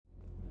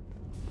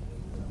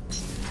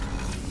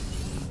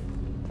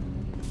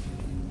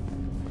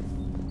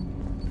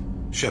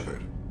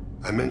Shepard,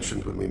 I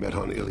mentioned when we met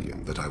on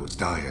Ilium that I was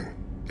dying.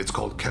 It's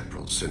called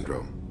Keprel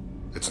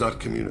syndrome. It's not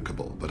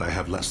communicable, but I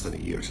have less than a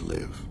year to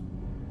live.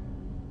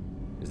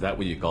 Is that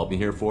what you called me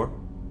here for?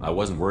 I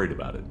wasn't worried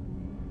about it.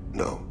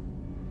 No.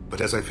 But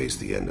as I face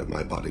the end of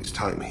my body's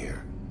time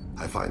here,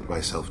 I find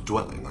myself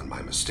dwelling on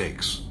my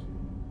mistakes.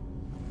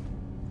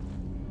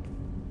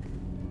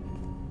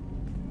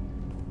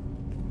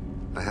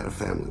 I had a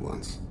family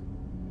once.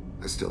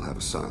 I still have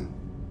a son.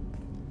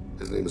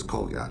 His name is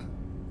Kolyat.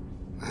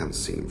 I haven't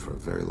seen him for a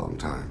very long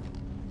time.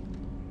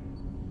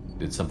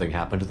 Did something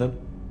happen to them?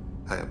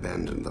 I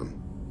abandoned them.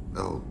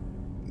 Oh,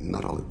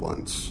 not all at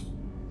once.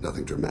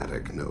 Nothing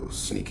dramatic, no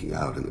sneaking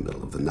out in the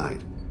middle of the night,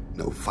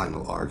 no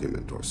final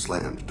argument or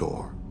slammed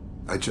door.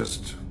 I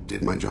just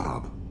did my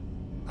job.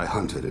 I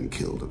hunted and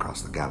killed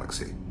across the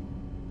galaxy.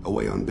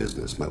 Away on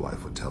business, my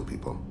wife would tell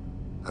people.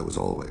 I was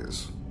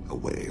always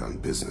away on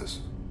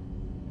business.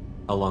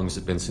 How long has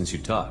it been since you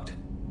talked?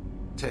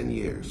 10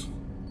 years.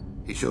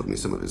 He showed me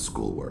some of his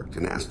schoolwork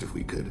and asked if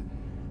we could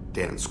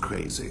dance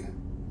crazy.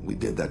 We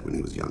did that when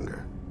he was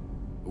younger.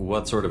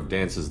 What sort of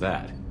dance is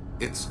that?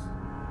 It's...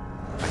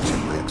 I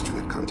checked my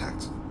extranet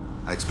contacts.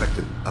 I expect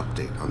an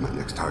update on my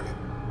next target.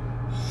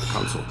 The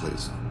console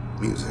plays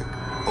music.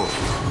 Old.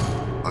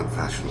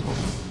 Unfashionable.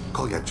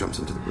 Kolyat jumps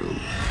into the room.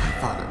 My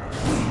father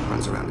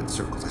runs around in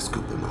circles. I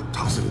scoop him up,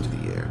 toss him into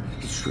the air.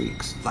 He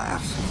shrieks,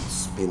 laughs,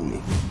 spin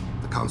me.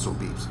 The console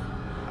beeps.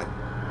 I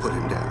put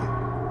him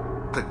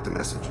down. Click the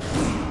message.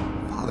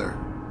 Father,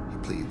 he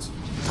pleads.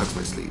 He tugs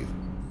my sleeve.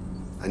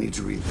 I need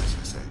to read this,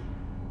 I say.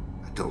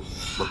 I don't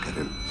look at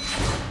him.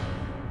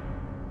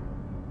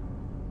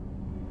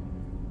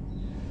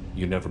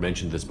 You never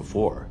mentioned this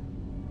before.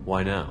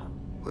 Why now?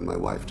 When my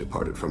wife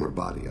departed from her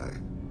body, I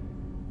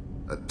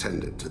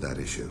attended to that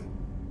issue.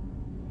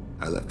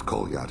 I left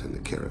Kolyat in the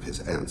care of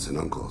his aunts and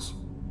uncles.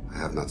 I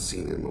have not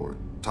seen him or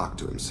talked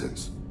to him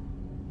since.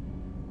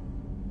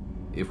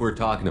 If we're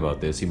talking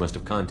about this, he must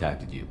have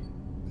contacted you.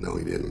 No,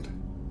 he didn't.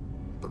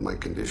 But my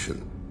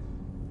condition...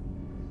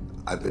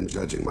 I've been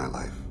judging my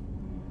life,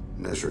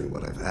 measuring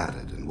what I've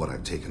added and what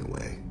I've taken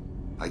away.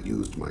 I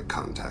used my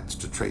contacts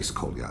to trace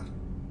Kolyat.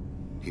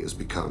 He has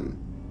become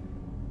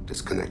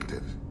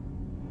disconnected.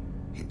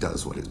 He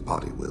does what his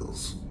body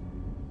wills.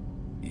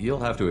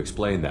 You'll have to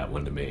explain that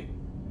one to me.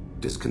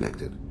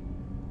 Disconnected.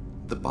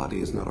 The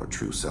body is not our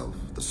true self,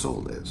 the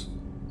soul is.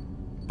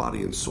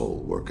 Body and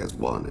soul work as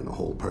one in a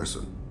whole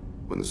person.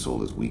 When the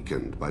soul is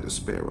weakened by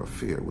despair or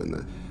fear, when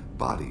the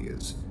body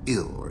is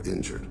ill or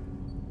injured,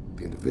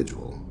 the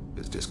individual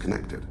is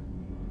disconnected,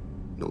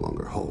 no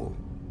longer whole.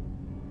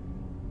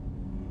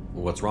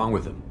 What's wrong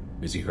with him?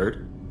 Is he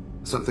hurt?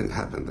 Something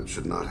happened that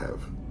should not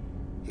have.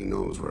 He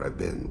knows where I've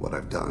been, what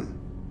I've done.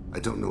 I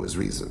don't know his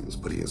reasons,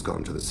 but he has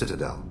gone to the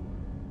Citadel.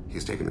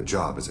 He's taken a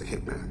job as a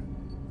hitman.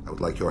 I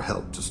would like your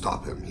help to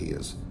stop him.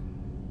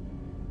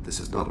 This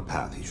is not a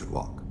path he should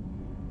walk.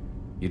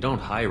 You don't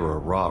hire a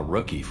raw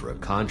rookie for a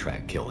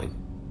contract killing.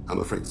 I'm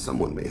afraid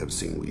someone may have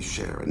seen we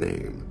share a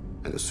name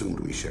and assumed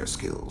we share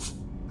skills.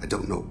 I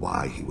don't know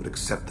why he would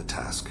accept the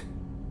task.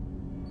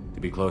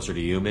 To be closer to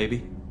you,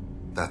 maybe?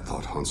 That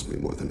thought haunts me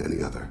more than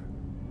any other.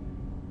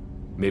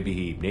 Maybe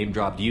he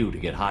name-dropped you to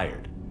get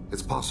hired.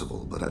 It's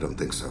possible, but I don't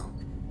think so.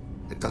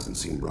 It doesn't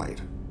seem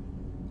right.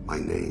 My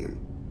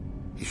name.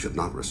 He should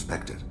not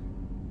respect it.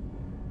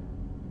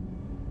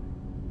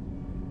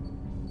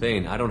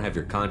 Thane, I don't have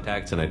your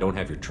contacts and I don't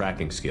have your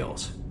tracking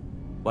skills.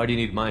 Why do you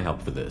need my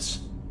help for this?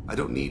 I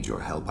don't need your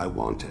help. I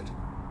want it.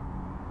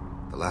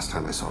 The last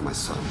time I saw my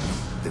son,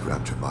 they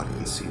wrapped her body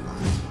in sea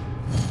lines,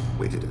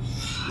 weighted it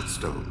with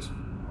stones.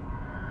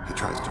 He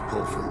tries to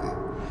pull from me,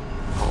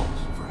 calls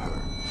for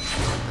her.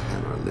 The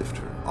hammer lift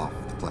her off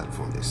the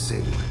platform. They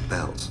sing like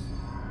bells.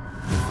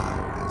 The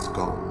fire has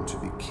gone to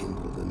be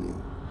kindled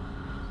anew.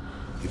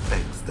 He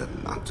begs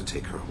them not to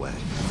take her away.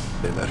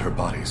 They let her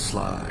body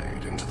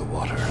slide into the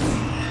water.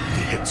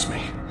 He hits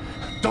me.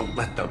 Don't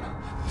let them.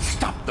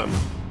 Stop them.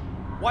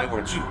 Why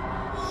weren't you?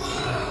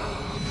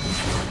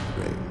 It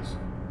rains.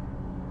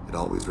 It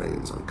always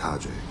rains on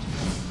Kaje.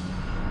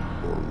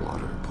 Warm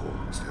water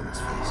pours down his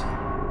face.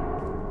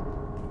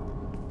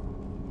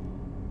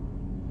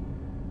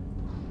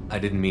 I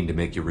didn't mean to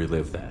make you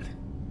relive that.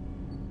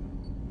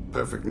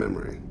 Perfect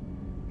memory.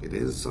 It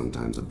is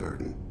sometimes a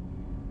burden.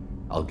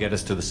 I'll get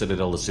us to the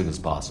Citadel as soon as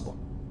possible.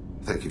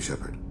 Thank you,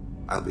 Shepard.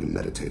 I'll be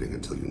meditating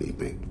until you need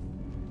me.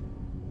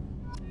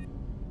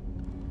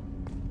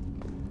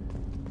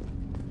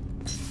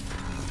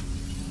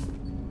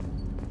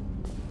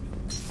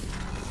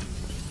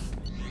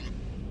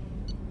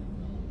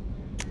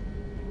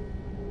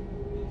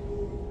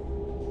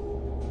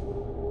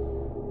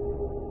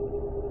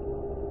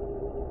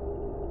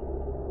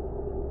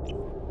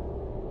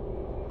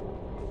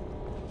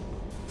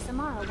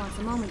 Samara wants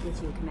a moment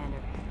with you, Commander.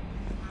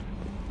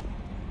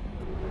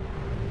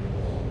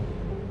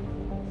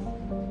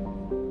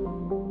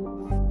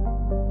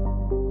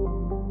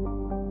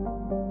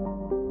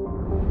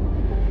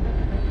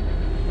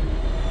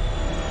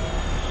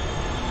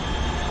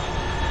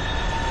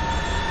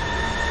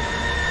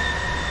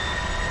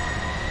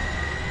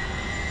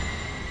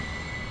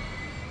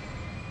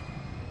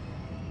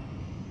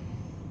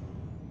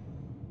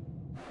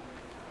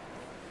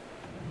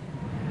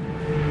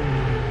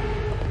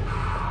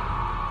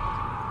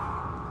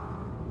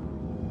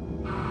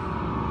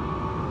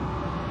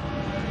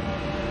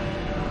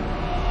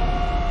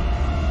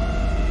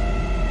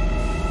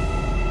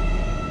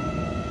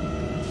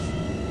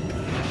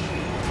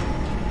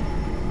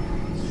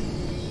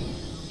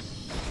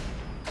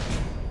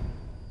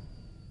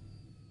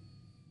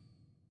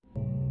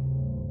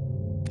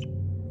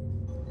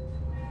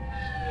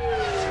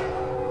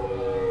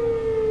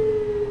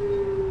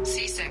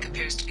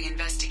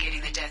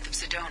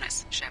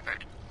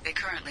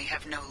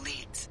 have no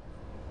leads.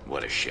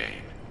 What a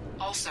shame.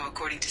 Also,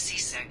 according to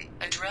CSEC,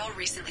 a Drell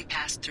recently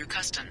passed through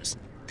customs.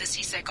 The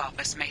CSEC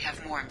office may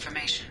have more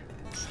information.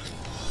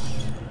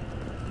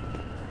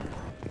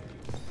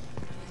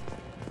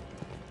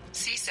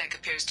 CSEC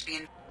appears to be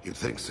in... You'd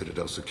think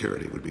Citadel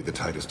security would be the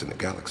tightest in the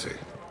galaxy.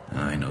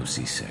 I know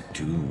CSEC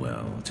too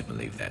well to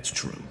believe that's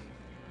true.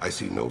 I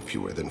see no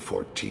fewer than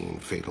 14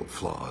 fatal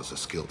flaws a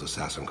skilled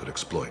assassin could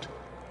exploit.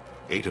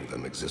 8 of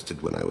them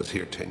existed when I was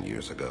here 10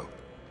 years ago.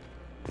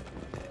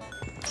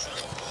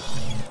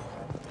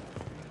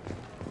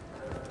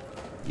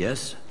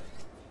 Yes?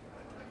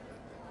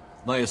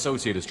 My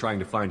associate is trying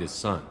to find his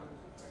son.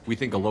 We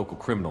think a local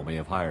criminal may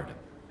have hired him.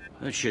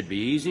 That should be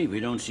easy. We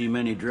don't see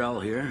many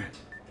Drell here.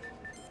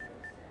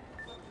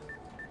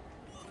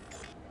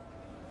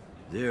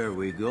 There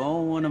we go.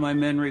 One of my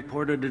men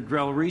reported a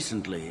Drell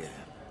recently.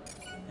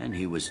 And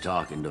he was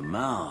talking to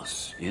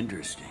Mouse.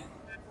 Interesting.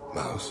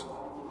 Mouse?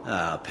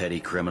 Ah, petty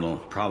criminal.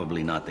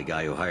 Probably not the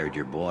guy who hired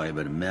your boy,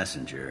 but a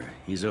messenger.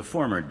 He's a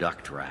former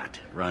duct rat.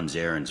 Runs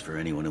errands for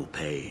anyone who'll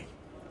pay.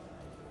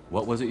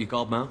 What was it you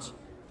called Mouse?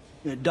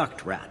 A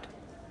duct rat.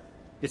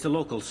 It's a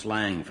local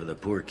slang for the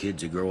poor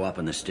kids who grow up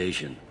in the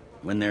station.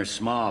 When they're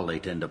small, they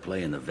tend to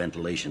play in the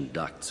ventilation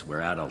ducts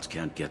where adults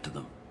can't get to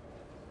them.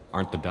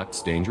 Aren't the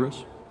ducts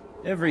dangerous?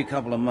 Every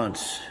couple of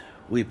months,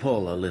 we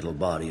pull a little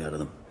body out of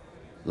them.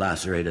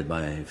 Lacerated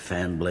by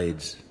fan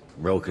blades,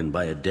 broken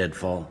by a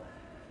deadfall,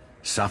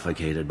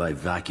 suffocated by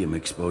vacuum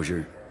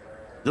exposure.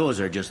 Those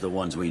are just the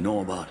ones we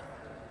know about.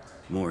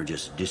 More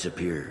just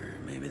disappear.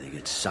 Maybe they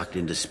get sucked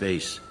into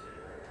space.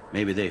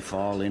 Maybe they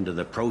fall into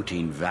the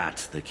protein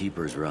vats the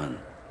keepers run.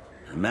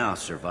 The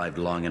Mouse survived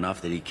long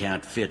enough that he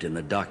can't fit in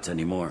the ducts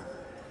anymore.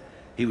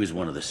 He was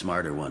one of the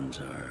smarter ones,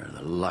 or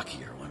the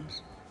luckier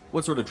ones.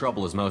 What sort of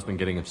trouble has Mouse been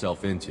getting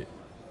himself into?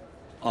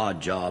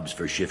 Odd jobs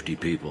for shifty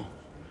people.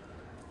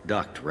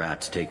 Duct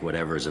rats take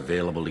whatever is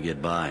available to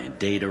get by.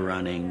 Data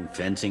running,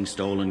 fencing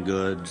stolen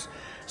goods,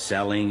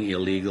 selling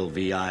illegal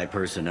VI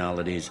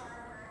personalities.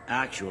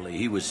 Actually,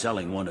 he was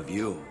selling one of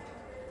you.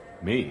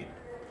 Me?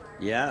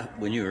 Yeah,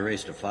 when you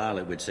erased a file,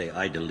 it would say,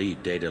 I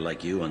delete data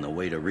like you on the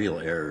way to real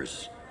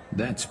errors.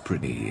 That's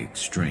pretty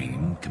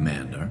extreme,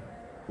 Commander.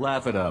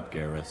 Laugh it up,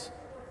 Garrus.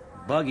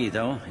 Buggy,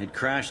 though. It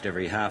crashed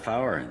every half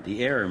hour.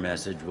 The error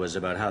message was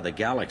about how the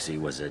galaxy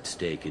was at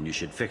stake and you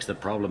should fix the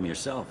problem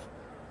yourself.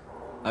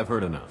 I've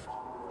heard enough.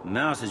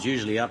 Mouse is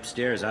usually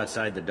upstairs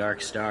outside the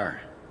Dark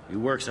Star. He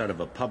works out of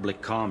a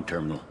public comm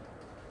terminal.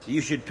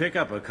 You should pick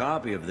up a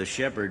copy of the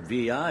Shepherd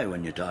VI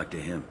when you talk to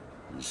him.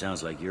 It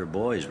sounds like your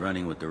boy's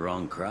running with the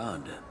wrong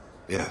crowd.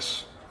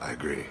 Yes, I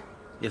agree.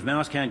 If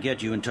Mouse can't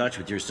get you in touch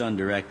with your son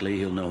directly,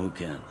 he'll know who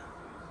can.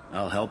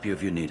 I'll help you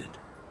if you need it.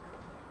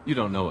 You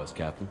don't know us,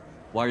 Captain.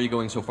 Why are you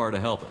going so far to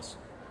help us?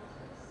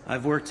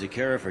 I've worked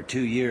Zakera for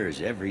 2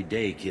 years. Every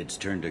day kids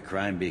turn to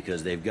crime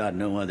because they've got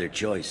no other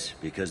choice,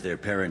 because their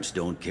parents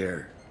don't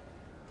care.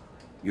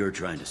 You're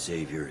trying to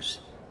save yours.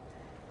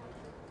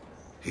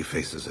 He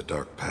faces a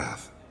dark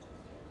path.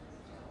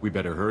 We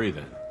better hurry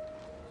then.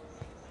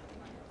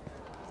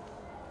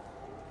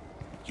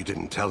 You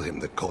didn't tell him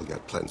that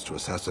Kolyat plans to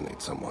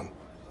assassinate someone.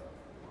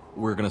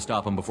 We're gonna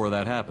stop him before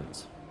that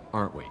happens,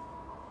 aren't we?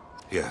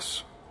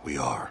 Yes, we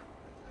are.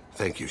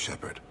 Thank you,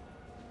 Shepard.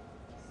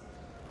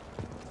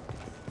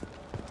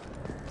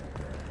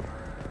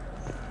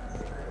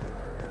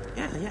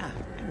 Yeah,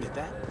 I can get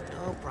that.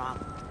 No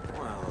problem.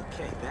 Well,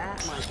 okay,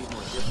 that might be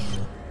more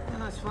difficult. No,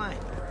 that's fine.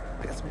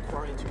 I got some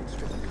quarantine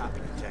strip and copy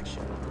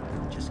protection.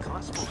 Just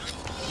cost more.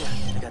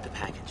 Yeah, I got the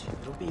package.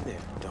 It'll be there.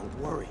 Don't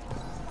worry.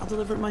 I'll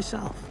deliver it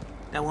myself.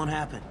 That won't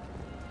happen.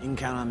 You can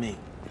count on me.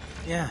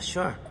 Yeah,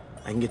 sure.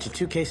 I can get you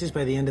 2 cases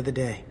by the end of the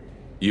day.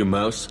 You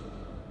Mouse?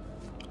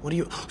 What are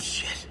you... Oh,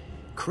 shit.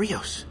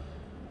 Krios.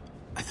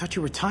 I thought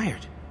you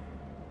retired.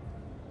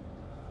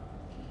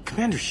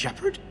 Commander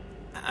Shepard?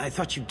 I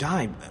thought you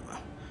died.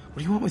 What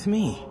do you want with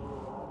me?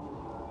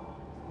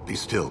 Be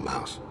still,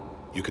 Mouse.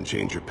 You can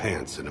change your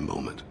pants in a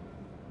moment.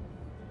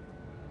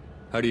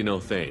 How do you know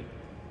Thane?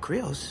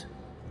 Krios?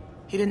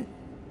 He didn't...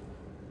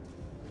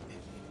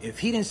 If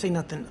he didn't say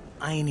nothing,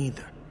 I ain't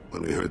either.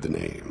 When we heard the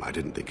name, I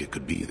didn't think it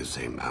could be the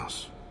same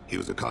Mouse. He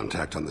was a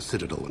contact on the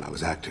Citadel when I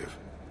was active.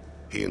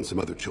 He and some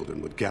other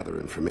children would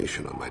gather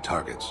information on my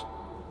targets.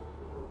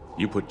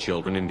 You put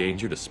children in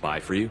danger to spy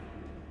for you?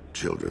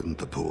 Children,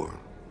 the poor.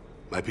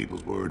 My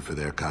people's word for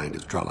their kind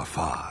is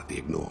Dralafa, the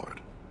ignored.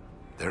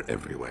 They're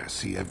everywhere,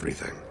 see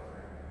everything,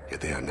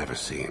 yet they are never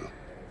seen.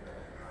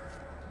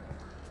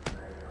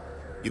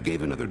 You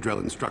gave another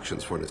Drell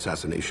instructions for an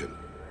assassination.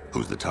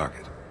 Who's the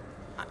target?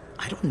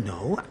 I don't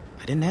know.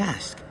 I didn't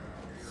ask.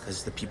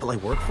 Because the people I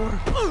work for?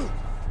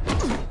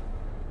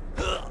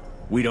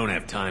 We don't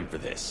have time for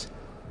this.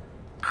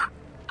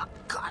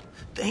 God,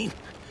 Thane,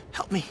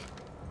 help me.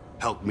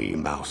 Help me,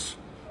 Mouse.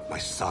 My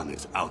son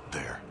is out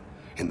there,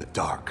 in the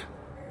dark.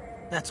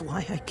 That's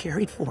why I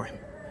carried for him.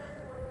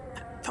 I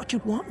thought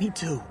you'd want me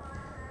to.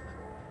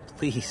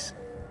 Please.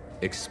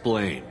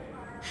 Explain.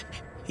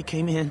 He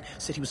came in,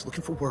 said he was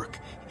looking for work.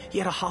 He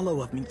had a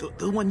holo of me,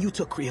 the one you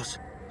took, Krios.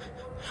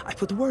 I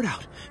put the word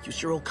out.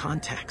 Use your old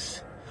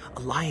contacts.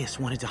 Elias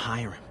wanted to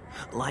hire him.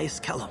 Elias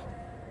Kellum.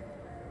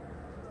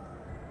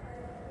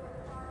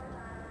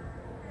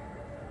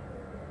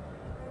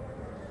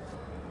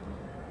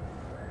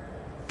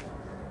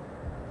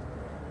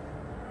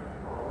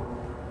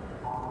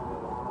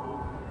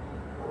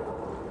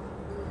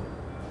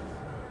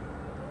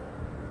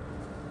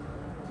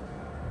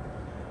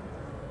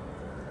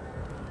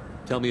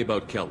 Tell me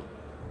about Kellum.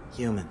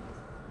 Human.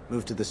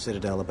 Moved to the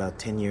Citadel about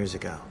 10 years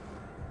ago.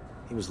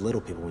 He was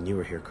little people when you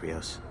were here,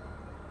 Krios.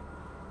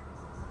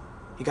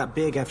 He got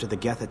big after the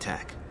Geth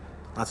attack.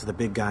 Lots of the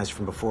big guys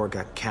from before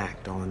got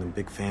cacked, all in them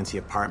big fancy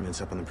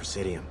apartments up on the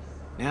Presidium.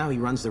 Now he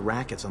runs the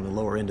rackets on the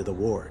lower end of the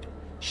ward.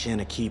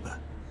 Shin Akiba.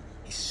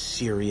 He's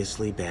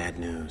seriously bad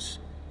news.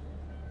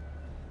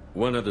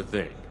 One other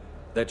thing.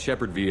 That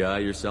Shepard VI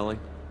you're selling?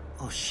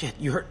 Oh shit,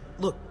 you heard?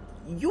 Look,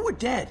 you were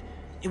dead.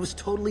 It was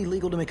totally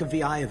legal to make a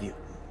VI of you.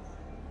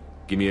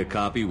 Give me a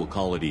copy, we'll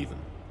call it even.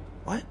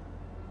 What?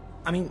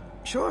 I mean,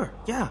 sure,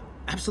 yeah,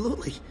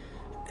 absolutely.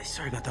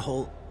 Sorry about the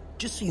whole...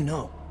 Just so you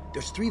know,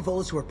 there's 3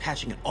 Volas who are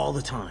patching it all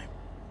the time.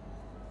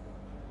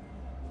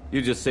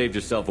 You just saved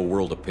yourself a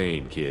world of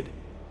pain, kid.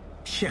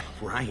 Yeah,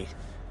 right.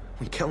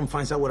 When Kellum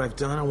finds out what I've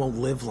done, I won't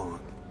live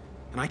long.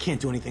 And I can't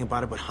do anything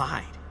about it but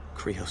hide.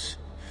 Krios,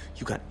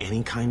 you got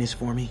any kindness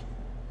for me?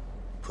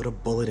 Put a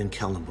bullet in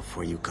Kellum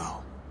before you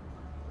go.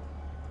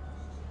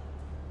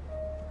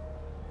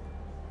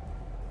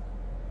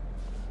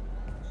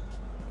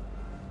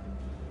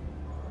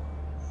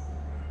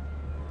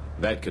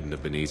 That couldn't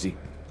have been easy.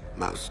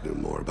 Mouse knew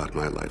more about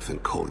my life than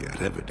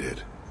Kolyat ever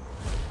did.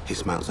 He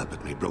smiles up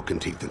at me, broken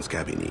teeth and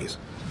scabby knees.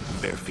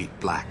 Bare feet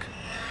black.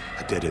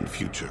 A dead-end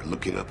future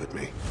looking up at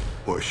me,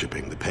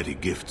 worshipping the petty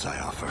gifts I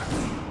offer.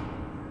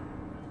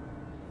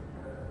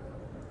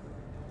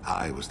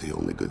 I was the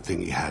only good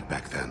thing he had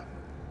back then.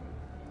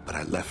 But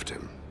I left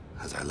him,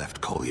 as I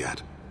left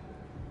Kolyat.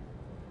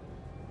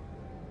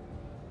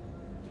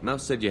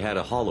 Mouse said you had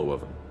a hollow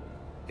of him.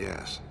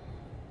 Yes.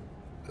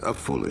 A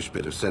foolish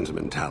bit of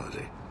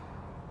sentimentality.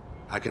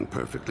 I can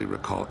perfectly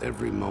recall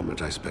every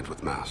moment I spent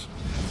with Mouse.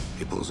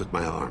 He pulls at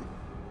my arm,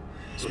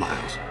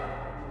 smiles.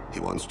 He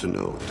wants to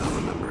know that I'll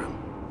remember him,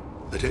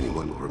 that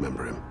anyone will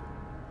remember him.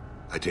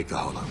 I take the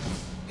hollow.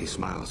 He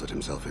smiles at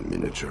himself in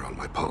miniature on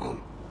my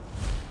palm.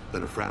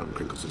 Then a frown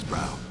crinkles his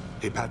brow.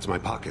 He pats my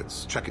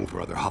pockets, checking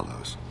for other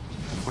hollows.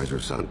 Where's your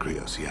son,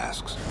 Krios, he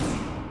asks.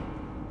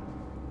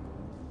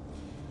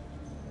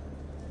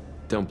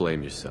 Don't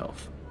blame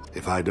yourself.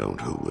 If I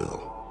don't, who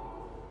will?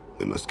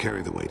 We must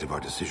carry the weight of our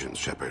decisions,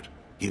 Shepard.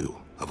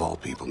 You, of all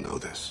people, know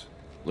this.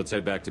 Let's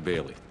head back to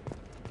Bailey.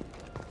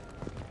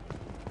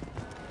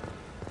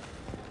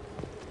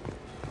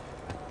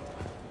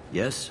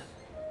 Yes?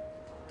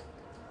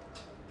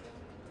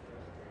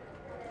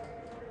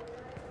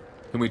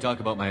 Can we talk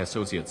about my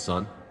associate's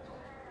son?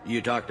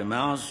 You talked to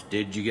Mouse?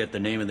 Did you get the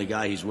name of the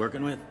guy he's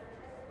working with?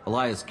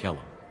 Elias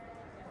Kellum.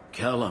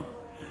 Kellum.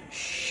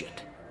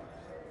 Shit.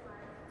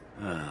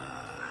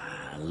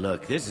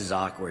 Look, this is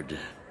awkward.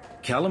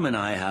 Kellum and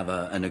I have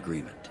an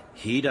agreement.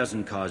 He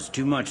doesn't cause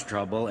too much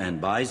trouble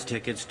and buys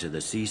tickets to the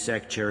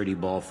CSEC charity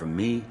ball from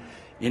me.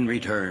 In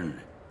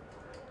return,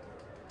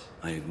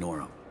 I ignore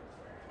him.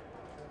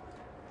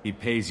 He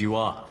pays you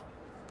off.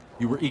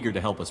 You were eager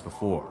to help us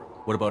before.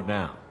 What about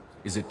now?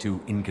 Is it too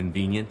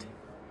inconvenient?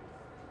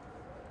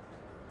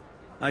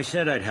 I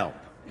said I'd help.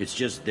 It's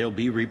just there'll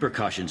be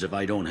repercussions if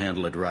I don't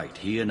handle it right.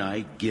 He and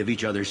I give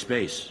each other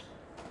space.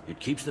 It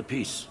keeps the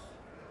peace.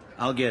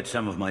 I'll get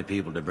some of my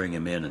people to bring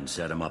him in and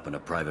set him up in a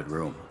private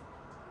room.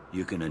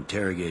 You can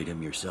interrogate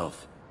him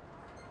yourself.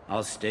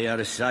 I'll stay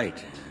out of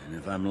sight, and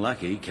if I'm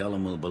lucky,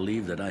 Kellum will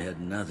believe that I had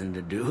nothing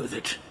to do with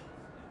it.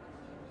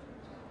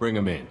 Bring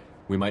him in.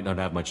 We might not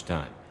have much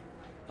time.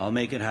 I'll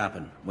make it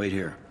happen. Wait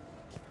here.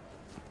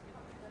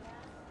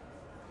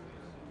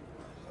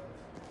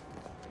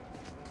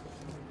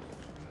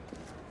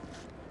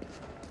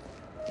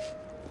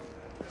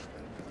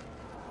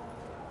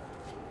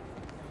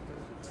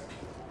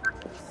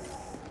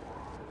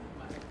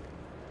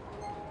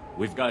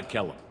 We've got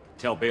Kellum.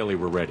 Tell Bailey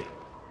we're ready.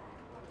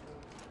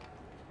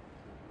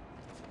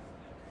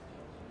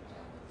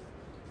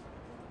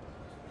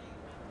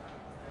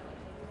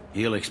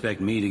 He'll expect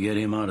me to get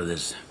him out of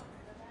this.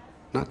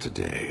 Not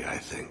today, I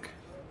think.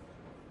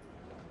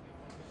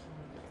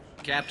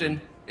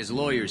 Captain, his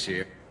lawyer's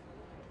here.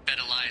 Bet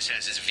Elias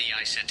has his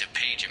VI set to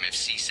page him if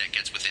CSEC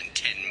gets within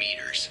 10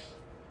 meters.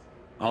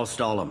 I'll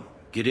stall him.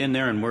 Get in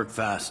there and work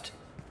fast.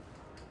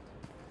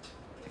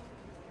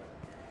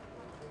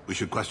 We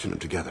should question him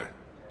together.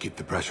 Keep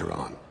the pressure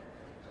on.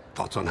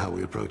 Thoughts on how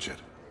we approach it?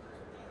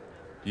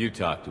 You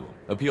talk to him.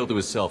 Appeal to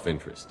his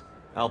self-interest.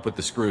 I'll put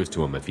the screws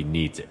to him if he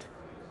needs it.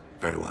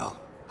 Very well.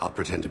 I'll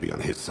pretend to be on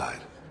his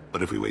side.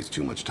 But if we waste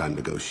too much time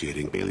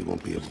negotiating, Bailey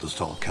won't be able to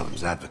stall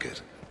Kellum's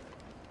advocate.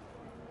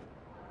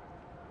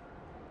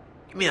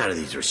 Get me out of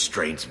these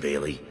restraints,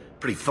 Bailey.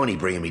 Pretty funny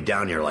bringing me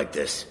down here like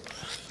this.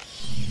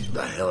 Who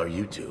the hell are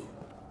you two?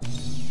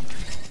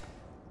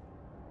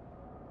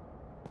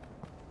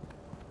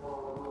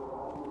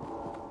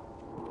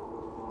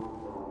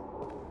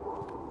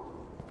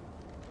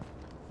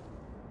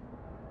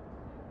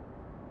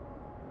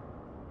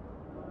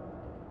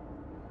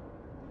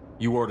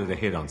 You ordered a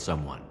hit on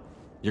someone.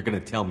 You're gonna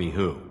tell me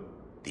who?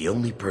 The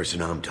only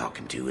person I'm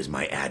talking to is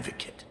my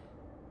advocate.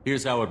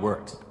 Here's how it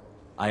works.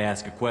 I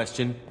ask a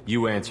question,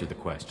 you answer the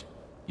question.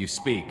 You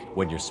speak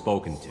when you're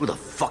spoken to. Who the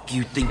fuck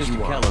you think Mr.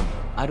 you are? Kellum,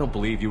 I don't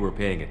believe you were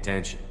paying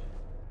attention.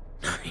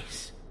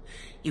 Nice.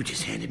 You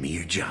just handed me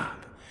your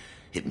job.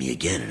 Hit me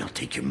again and I'll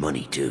take your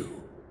money too.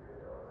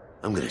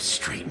 I'm gonna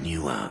straighten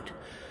you out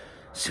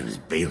as soon as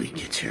Bailey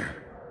gets here.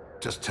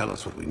 Just tell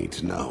us what we need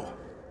to know.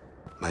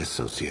 My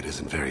associate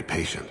isn't very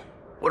patient.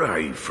 What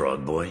are you,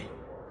 frog boy?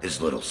 His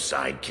little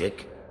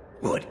sidekick?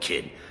 What,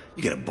 kid?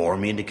 You gonna bore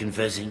me into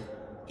confessing?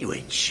 You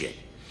ain't shit.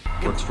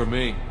 Works for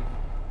me.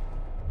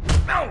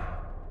 No!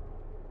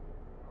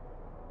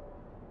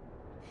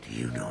 Do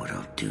you know what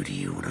I'll do to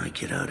you when I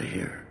get out of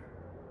here?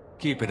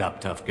 Keep it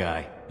up, tough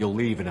guy. You'll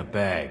leave in a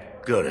bag.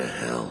 Go to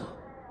hell.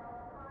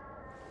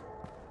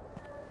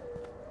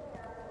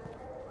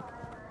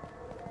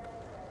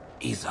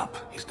 Ease up.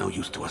 He's no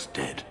use to us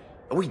dead.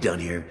 Are we done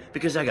here?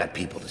 Because I got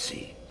people to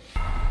see.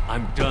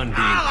 I'm done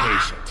being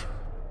patient.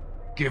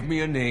 Give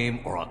me a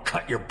name or I'll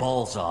cut your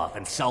balls off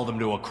and sell them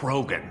to a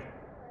Krogan.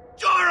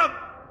 Joram!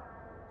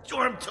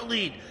 Joram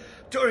Talid.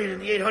 Dorian in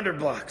the 800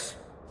 blocks.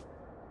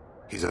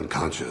 He's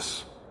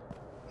unconscious.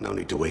 No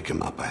need to wake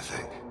him up, I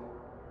think.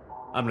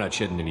 I'm not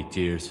shedding any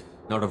tears.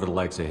 Not over the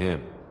likes of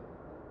him.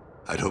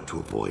 I'd hope to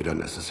avoid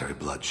unnecessary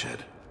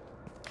bloodshed.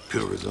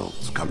 Pure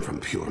results come from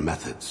pure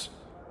methods.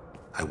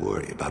 I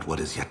worry about what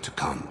is yet to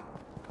come.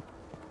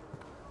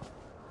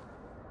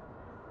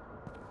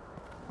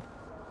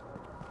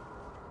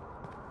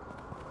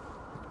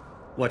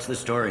 What's the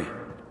story?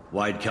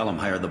 Why'd Kellum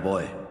hire the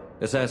boy?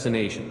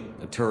 Assassination.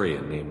 A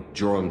Turian named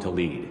Joram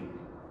Talid.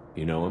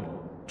 You know him?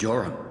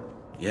 Joram?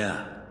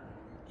 Yeah.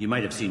 You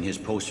might have seen his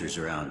posters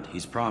around.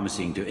 He's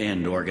promising to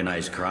end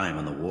organized crime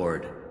on the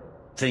ward.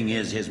 Thing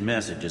is, his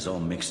message is all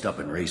mixed up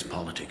in race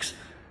politics.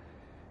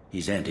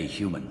 He's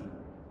anti-human.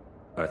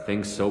 Are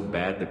things so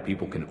bad that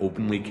people can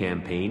openly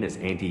campaign as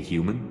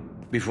anti-human?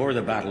 Before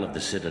the Battle of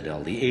the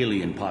Citadel, the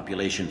alien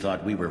population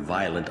thought we were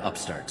violent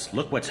upstarts.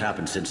 Look what's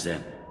happened since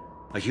then.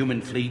 A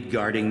human fleet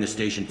guarding the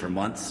station for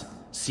months.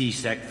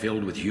 C-Sec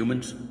filled with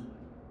humans.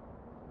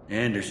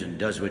 Anderson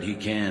does what he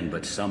can,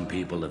 but some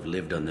people have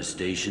lived on the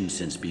station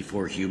since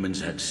before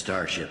humans had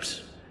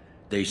starships.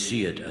 They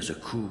see it as a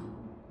coup.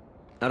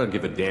 I don't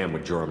give a damn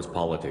what Joram's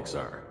politics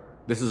are.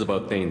 This is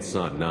about Thane's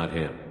son, not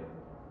him.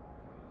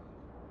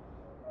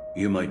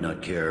 You might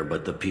not care,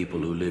 but the people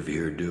who live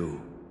here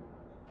do.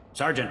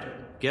 Sergeant,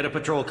 get a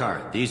patrol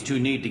car. These two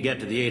need to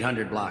get to the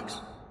 800 blocks.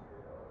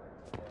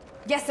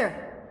 Yes,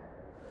 sir.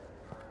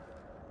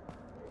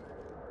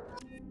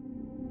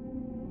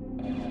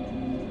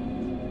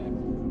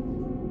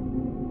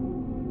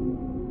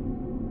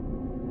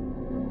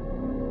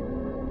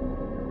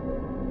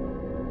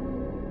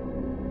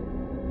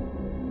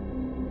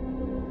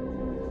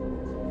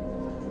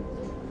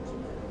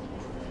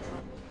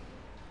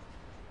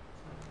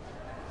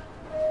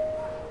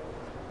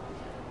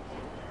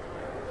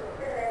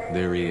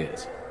 There he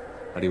is.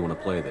 How do you want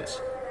to play this?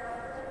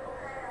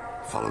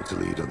 Follow to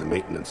lead on the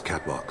maintenance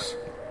catwalks.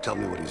 Tell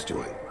me what he's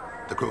doing.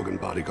 The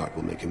Krogan bodyguard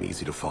will make him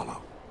easy to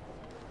follow.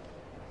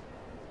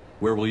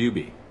 Where will you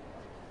be?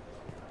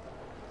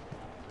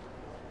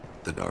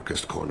 The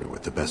darkest corner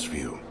with the best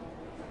view.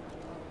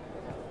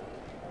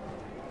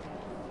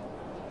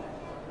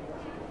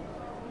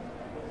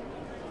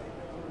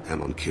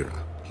 Amon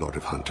Kira, Lord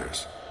of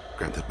Hunters.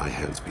 Grant that my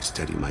hands be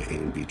steady, my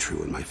aim be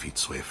true, and my feet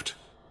swift.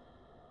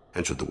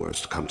 And should the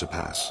worst come to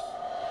pass,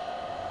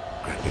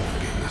 grant me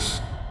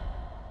forgiveness.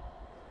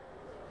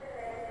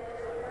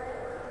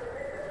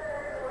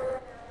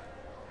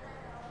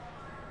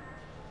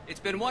 It's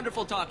been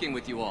wonderful talking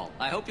with you all.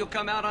 I hope you'll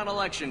come out on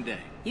Election Day.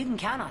 You can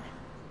count on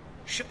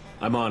it.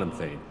 I'm on him,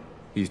 Thane.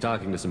 He's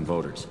talking to some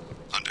voters.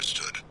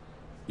 Understood.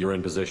 You're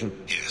in position?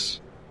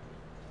 Yes.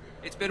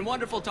 It's been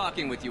wonderful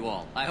talking with you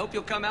all. I hope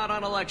you'll come out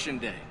on Election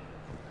Day.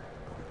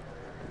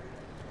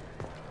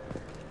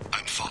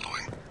 I'm following.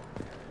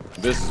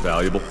 This is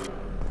valuable.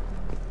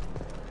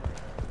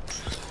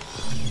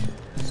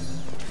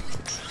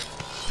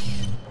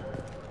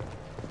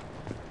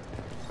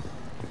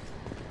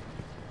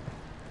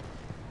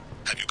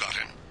 Have you got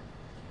him?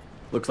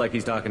 Looks like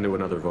he's talking to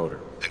another voter.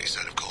 Any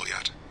sign of call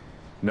yet?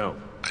 No.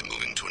 I'm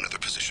moving to another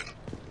position.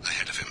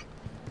 Ahead of him.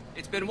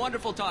 It's been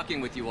wonderful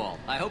talking with you all.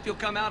 I hope you'll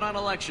come out on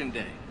Election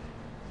Day.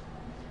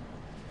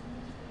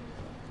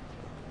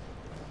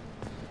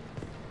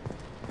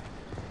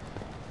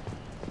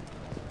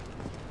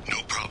 No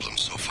problem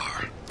so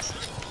far.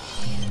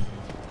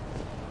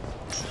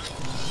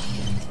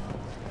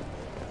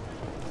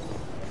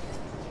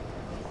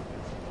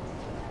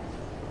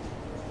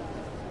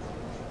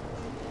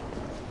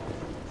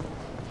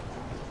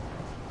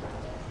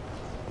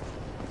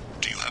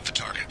 Do you have the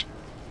target?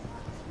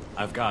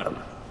 I've got him.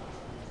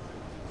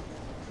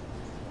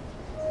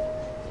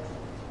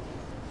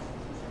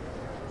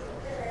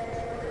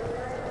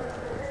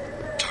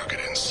 Target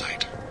in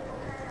sight.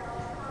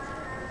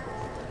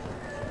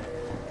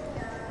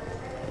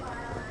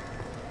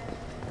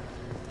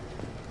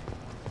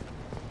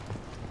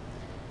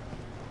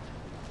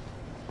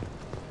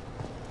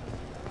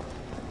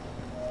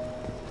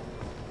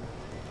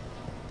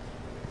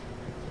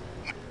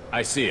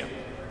 I see him.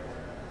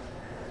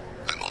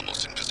 I'm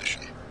almost in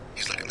position.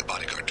 He's letting the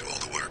bodyguard do all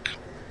the work.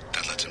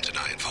 That lets him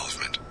deny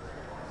involvement.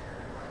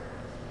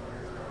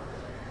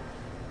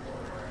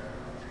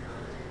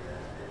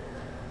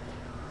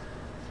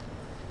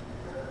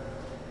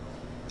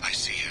 I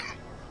see him.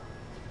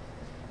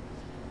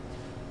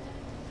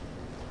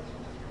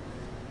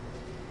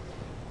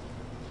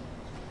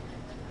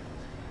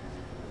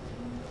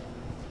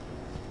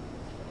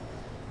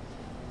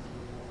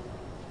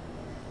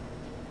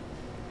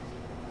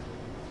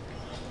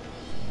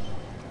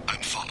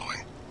 I'm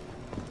following.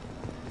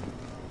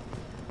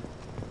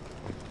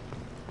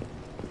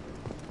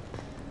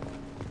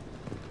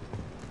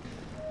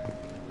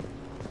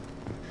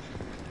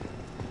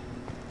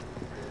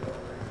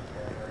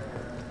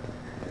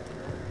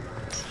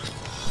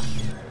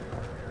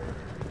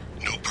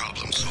 No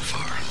problem so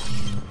far.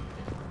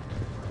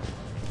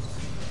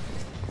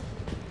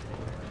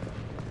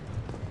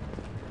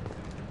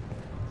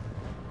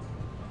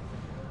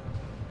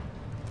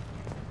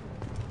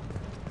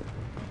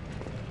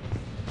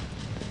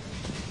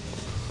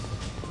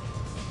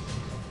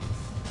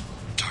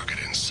 Target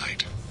in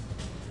sight.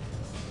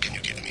 Can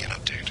you give me an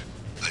update?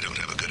 I don't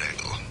have a good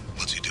angle.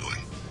 What's he doing?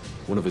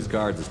 One of his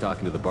guards is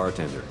talking to the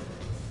bartender.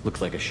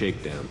 Looks like a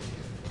shakedown.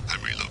 I'm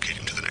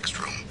relocating to the next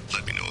room.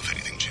 Let me know if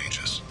anything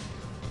changes.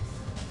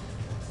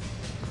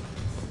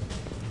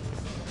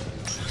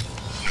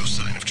 No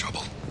sign of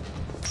trouble.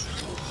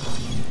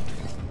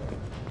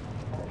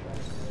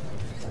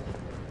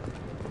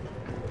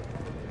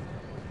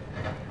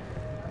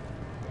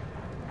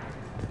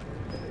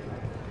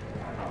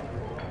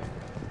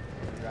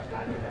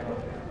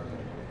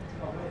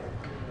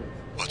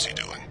 What's he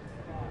doing?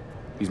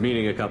 He's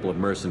meeting a couple of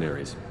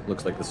mercenaries.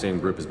 Looks like the same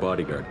group his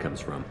bodyguard comes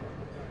from.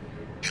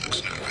 He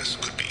looks nervous.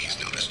 Could be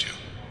he's noticed you.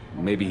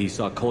 Maybe he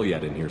saw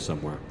Kolyat in here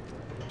somewhere.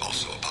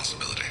 Also a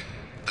possibility.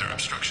 There are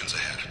obstructions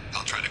ahead.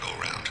 I'll try to go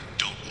around.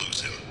 Don't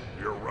lose him.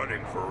 You're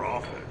running for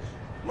office.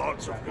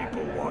 Lots of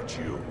people watch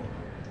you.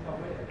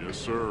 Yes,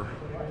 sir.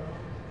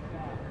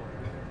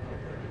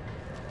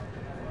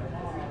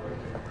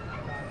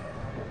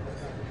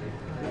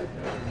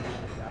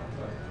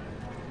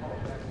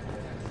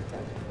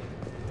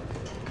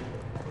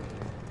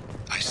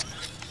 I see.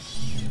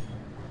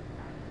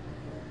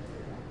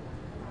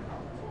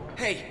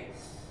 Hey,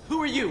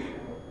 who are you?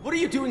 What are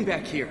you doing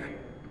back here?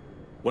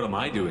 What am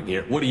I doing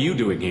here? What are you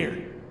doing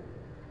here?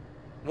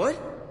 What?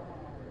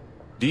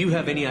 Do you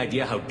have any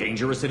idea how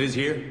dangerous it is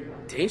here?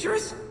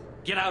 Dangerous?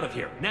 Get out of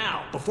here,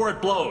 now, before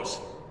it blows!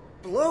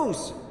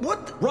 Blows?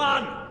 What the—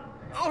 Run!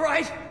 All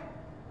right.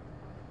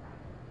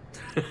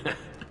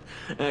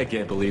 I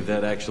can't believe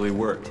that actually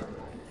worked.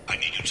 I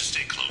need you to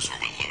stay close or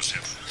we'll lose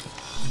him.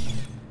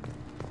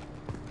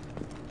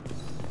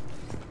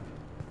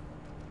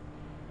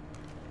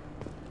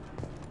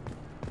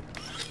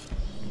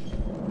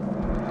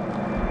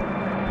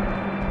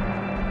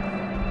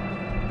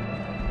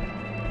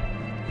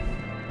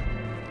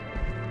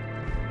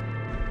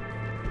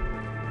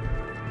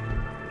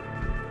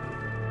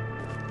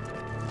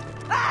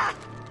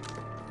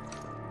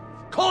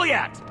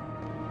 Kolyat!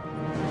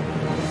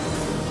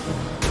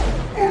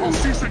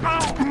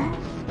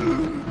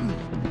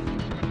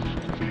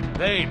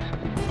 Thane!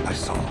 I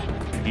saw.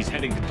 He's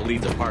heading to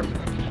Khalid's apartment.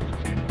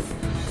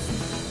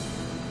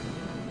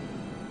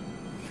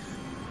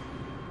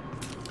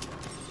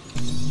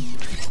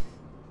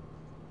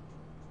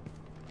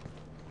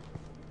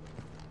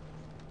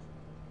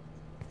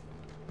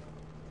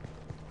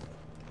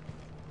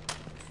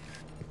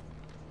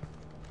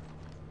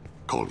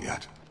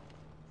 Kolyat.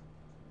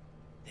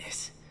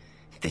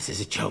 This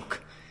is a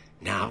joke.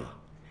 Now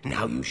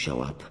you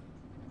show up.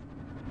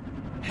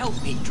 Help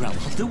me, Drell.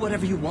 I'll do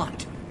whatever you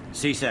want.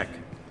 C-Sec.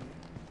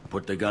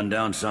 Put the gun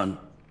down, son.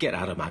 Get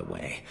out of my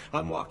way.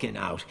 I'm walking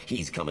out.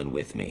 He's coming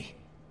with me.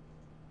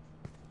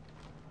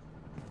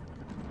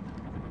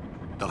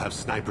 They'll have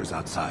snipers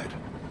outside.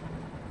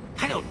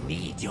 I don't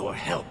need your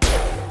help.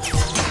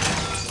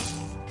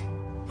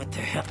 What the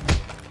hell?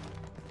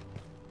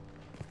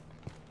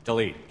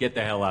 Khalid, get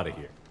the hell out of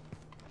here.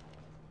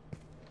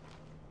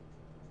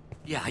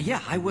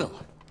 Yeah, I will.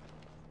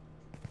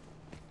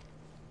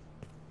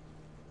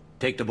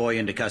 Take the boy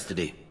into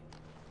custody.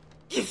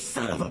 You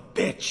son of a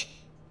bitch!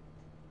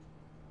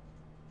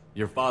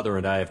 Your father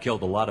and I have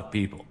killed a lot of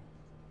people.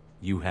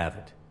 You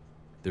haven't.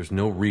 There's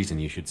no reason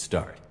you should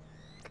start.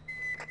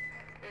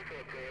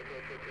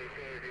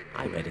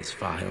 I read his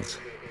files.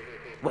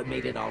 What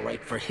made it all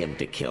right for him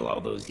to kill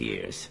all those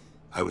years?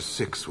 I was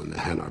 6 when the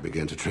Hanar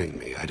began to train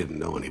me. I didn't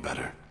know any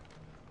better.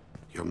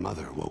 Your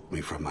mother woke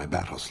me from my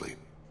battle sleep.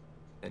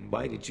 And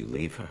why did you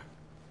leave her?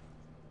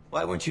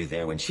 Why weren't you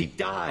there when she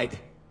died?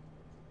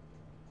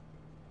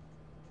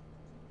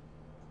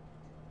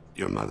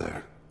 Your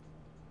mother...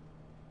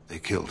 They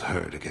killed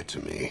her to get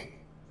to me.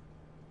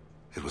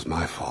 It was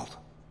my fault.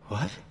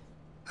 What?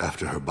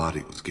 After her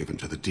body was given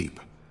to the Deep,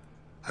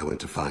 I went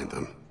to find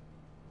them.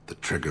 The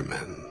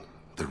Triggermen,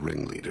 the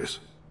ringleaders.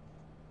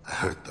 I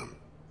hurt them.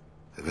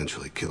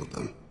 Eventually killed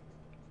them.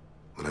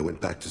 When I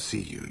went back to see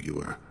you, you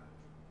were...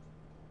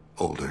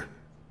 older.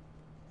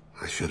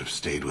 I should have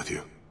stayed with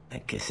you. I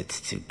guess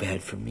it's too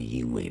bad for me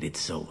you waited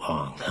so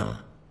long, huh?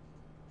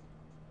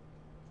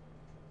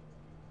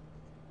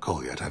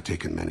 Kolyat, I've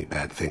taken many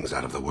bad things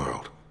out of the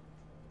world.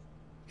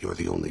 You're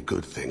the only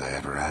good thing I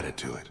ever added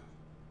to it.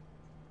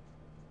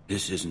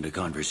 This isn't a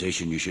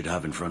conversation you should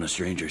have in front of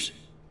strangers.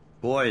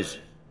 Boys,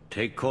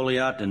 take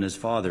Kolyat and his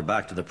father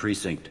back to the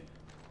precinct.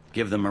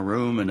 Give them a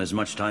room and as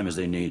much time as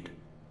they need.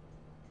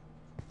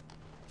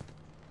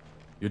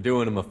 You're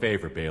doing him a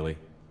favor, Bailey.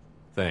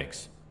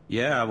 Thanks.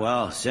 Yeah,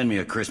 well, send me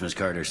a Christmas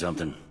card or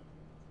something.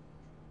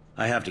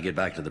 I have to get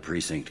back to the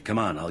precinct. Come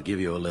on, I'll give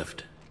you a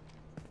lift.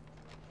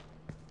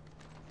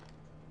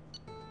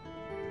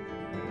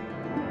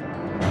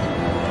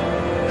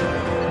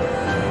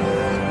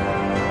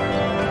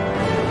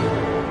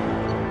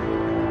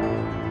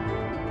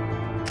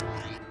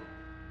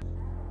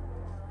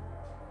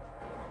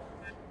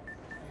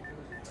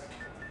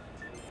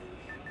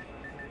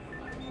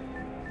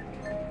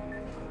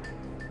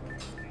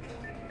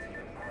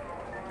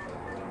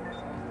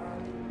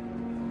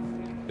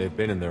 They've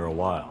been in there a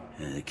while.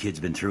 The kid's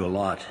been through a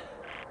lot.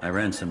 I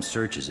ran some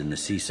searches in the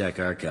CSEC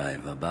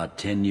archive. About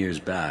 10 years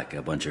back,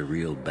 a bunch of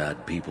real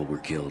bad people were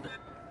killed.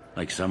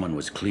 Like someone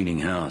was cleaning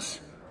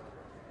house.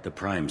 The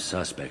prime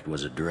suspect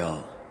was a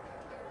Drell.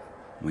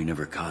 We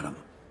never caught him.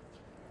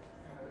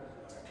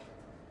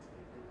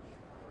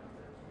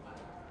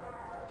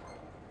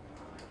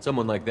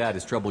 Someone like that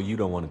is trouble you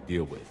don't want to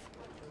deal with.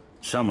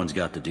 Someone's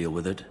got to deal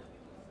with it.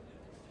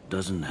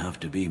 Doesn't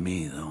have to be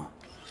me, though.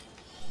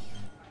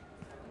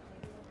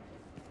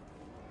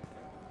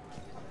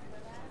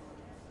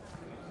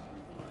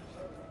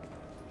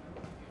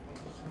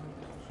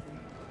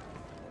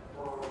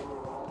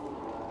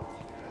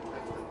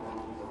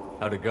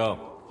 How'd it go?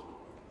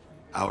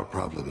 Our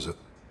problems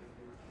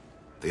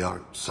they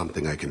aren't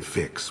something I can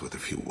fix with a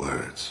few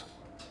words.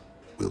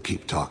 We'll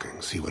keep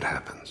talking, see what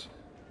happens.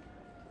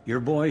 Your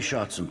boy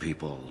shot some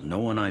people. No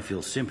one I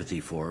feel sympathy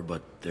for,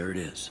 but there it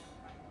is.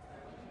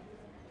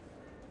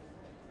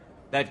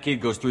 That kid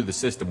goes through the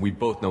system, we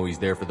both know he's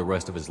there for the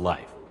rest of his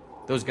life.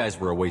 Those guys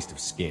were a waste of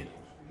skin.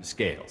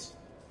 Scales.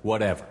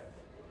 Whatever.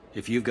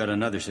 If you've got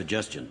another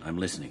suggestion, I'm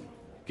listening.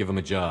 Give him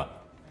a job.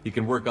 He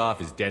can work off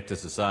his debt to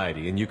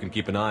society, and you can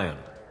keep an eye on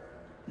him.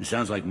 It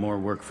sounds like more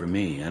work for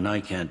me, and I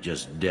can't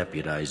just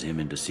deputize him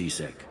into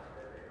CSEC.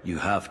 You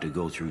have to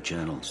go through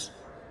channels.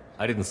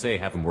 I didn't say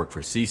have him work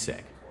for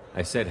CSEC.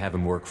 I said have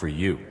him work for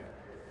you.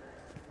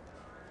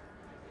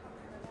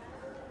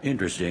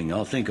 Interesting.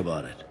 I'll think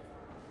about it.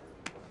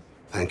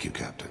 Thank you,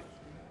 Captain.